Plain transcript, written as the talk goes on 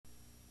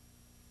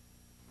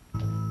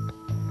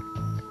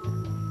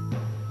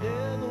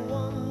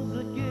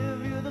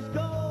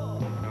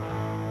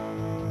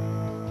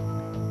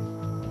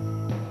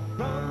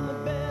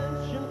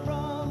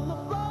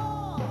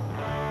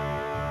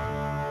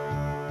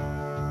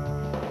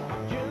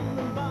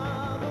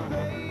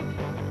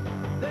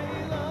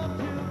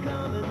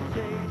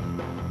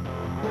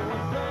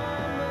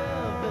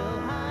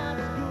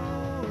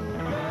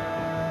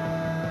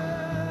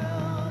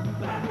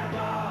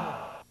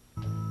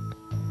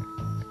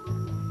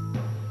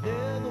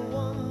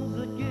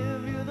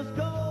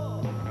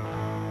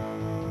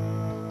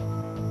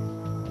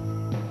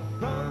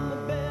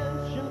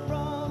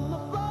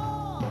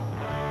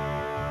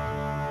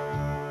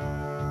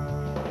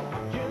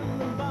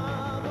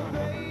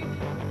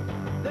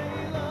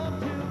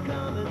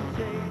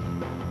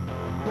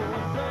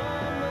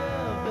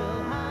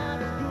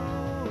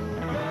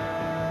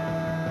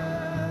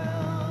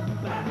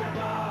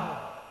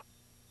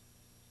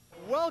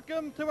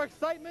welcome to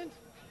excitement,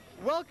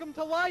 welcome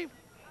to life,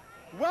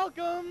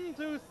 welcome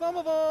to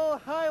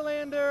Somerville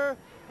Highlander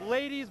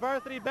ladies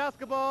varsity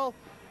basketball.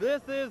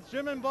 This is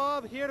Jim and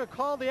Bob here to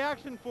call the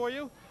action for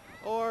you,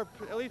 or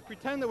at least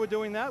pretend that we're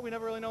doing that. We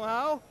never really know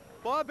how.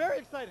 Bob, very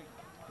exciting.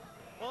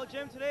 Well,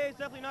 Jim, today is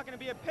definitely not going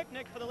to be a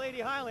picnic for the Lady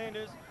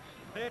Highlanders.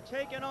 They're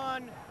taking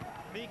on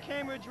the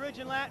Cambridge Ridge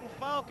and Latin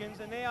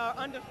Falcons, and they are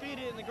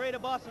undefeated in the Greater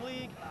Boston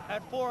League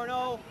at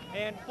 4-0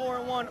 and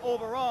 4-1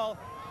 overall.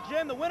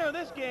 Jim, the winner of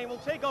this game will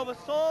take over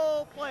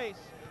sole place,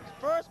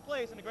 first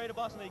place in the Greater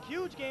Boston League.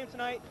 Huge game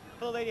tonight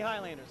for the Lady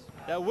Highlanders.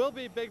 That will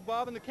be big,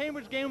 Bob, and the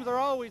Cambridge games are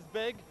always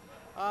big.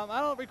 I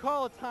don't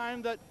recall a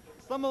time that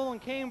Somerville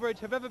and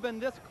Cambridge have ever been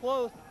this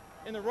close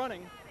in the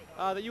running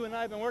that you and I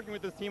have been working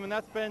with this team, and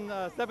that's been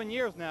 7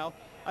 years now.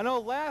 I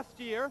know last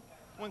year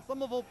when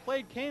Somerville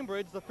played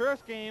Cambridge, the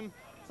first game,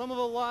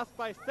 Somerville lost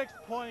by 6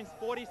 points,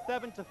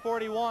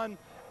 47-41.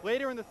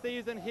 Later in the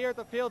season, here at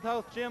the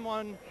Fieldhouse Gym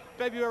on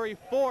February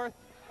 4th,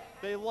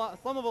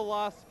 Somerville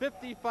lost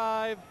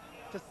 55-79.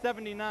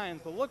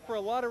 So look for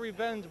a lot of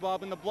revenge,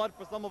 Bob, in the blood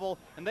for Somerville,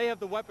 and they have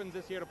the weapons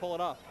this year to pull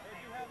it off. They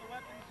do have the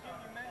weapons, Jim.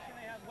 You mentioned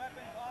they have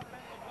weapons,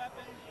 offensive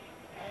weapons,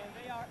 and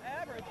they are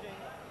averaging,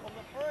 over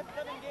the first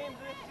 7 games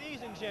of this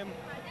season, Jim,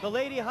 the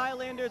Lady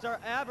Highlanders are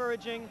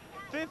averaging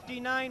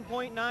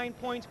 59.9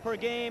 points per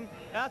game.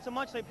 That's how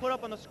much they put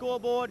up on the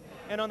scoreboard.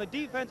 And on the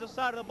defensive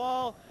side of the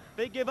ball,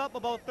 they give up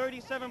about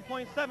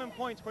 37.7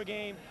 points per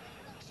game.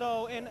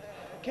 So, in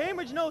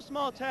Cambridge, no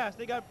small task.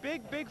 They got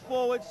big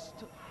forwards,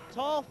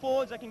 tall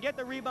forwards that can get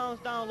the rebounds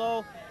down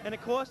low. And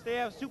of course, they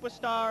have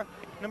superstar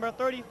number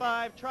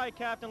 35,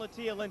 tri-captain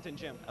Latia Linton,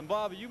 Jim. And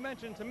Bob, you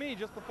mentioned to me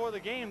just before the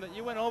game that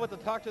you went over to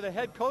talk to the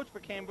head coach for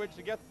Cambridge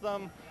to get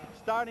some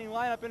starting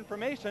lineup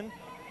information.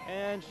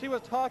 And she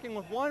was talking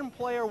with one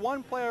player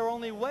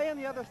only, way on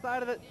the other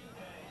side of the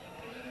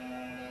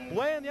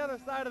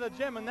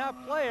gym, and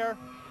that player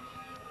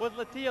was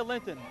Latia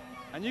Linton.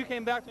 And you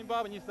came back to me,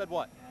 Bob, and you said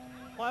what?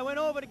 Well, I went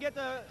over to get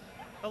the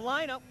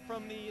lineup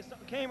from the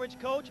Cambridge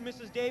coach,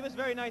 Mrs. Davis,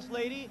 very nice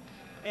lady.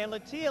 And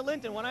Latia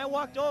Linton, when I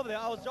walked over there,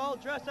 I was all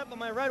dressed up in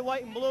my red,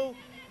 white, and blue.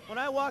 When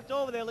I walked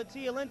over there,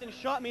 Latia Linton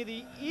shot me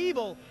the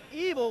evil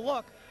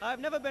look. I've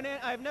never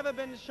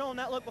been shown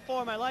that look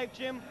before in my life,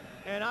 Jim,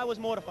 and I was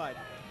mortified.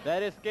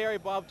 That is scary,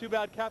 Bob. Too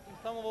bad Captain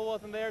Somerville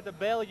wasn't there to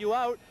bail you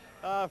out.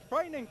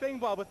 Frightening thing,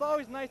 Bob. It's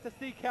always nice to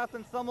see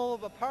Captain Somerville,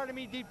 but part of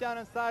me deep down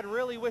inside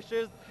really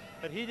wishes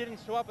that he didn't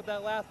show up at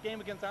that last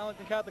game against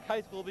Arlington Catholic High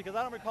School, because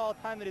I don't recall a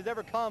time that he's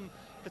ever come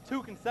to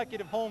 2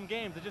 consecutive home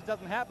games. It just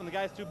doesn't happen. The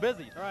guy's too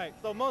busy. Right.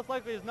 So most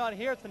likely he's not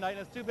here tonight, and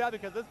it's too bad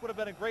because this would have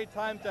been a great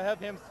time to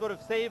have him sort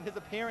of save his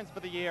appearance for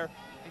the year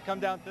and come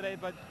down today.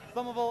 But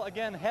Somerville,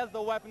 again, has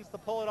the weapons to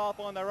pull it off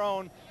on their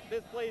own.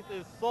 This place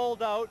is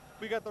sold out.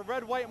 We got the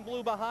red, white, and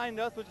blue behind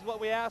us, which is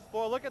what we asked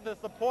for. Look at the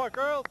support,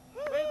 girls.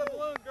 Wave the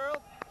balloon,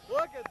 girls.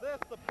 Look at this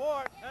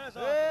support. That is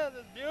awesome.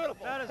 This is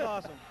beautiful. That is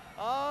awesome.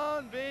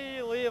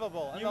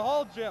 Unbelievable. And the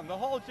whole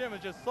gym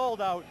is just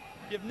sold out.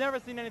 You've never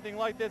seen anything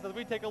like this. As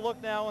we take a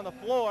look now on the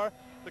floor,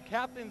 the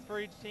captains for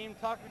each team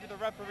talking to the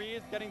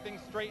referees, getting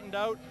things straightened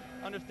out,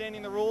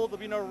 understanding the rules. There'll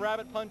be no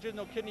rabbit punches,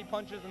 no kidney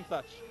punches and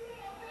such.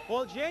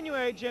 Well,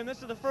 January, Jim,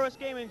 this is the first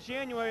game in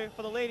January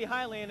for the Lady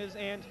Highlanders,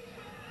 and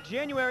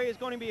January is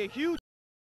going to be a huge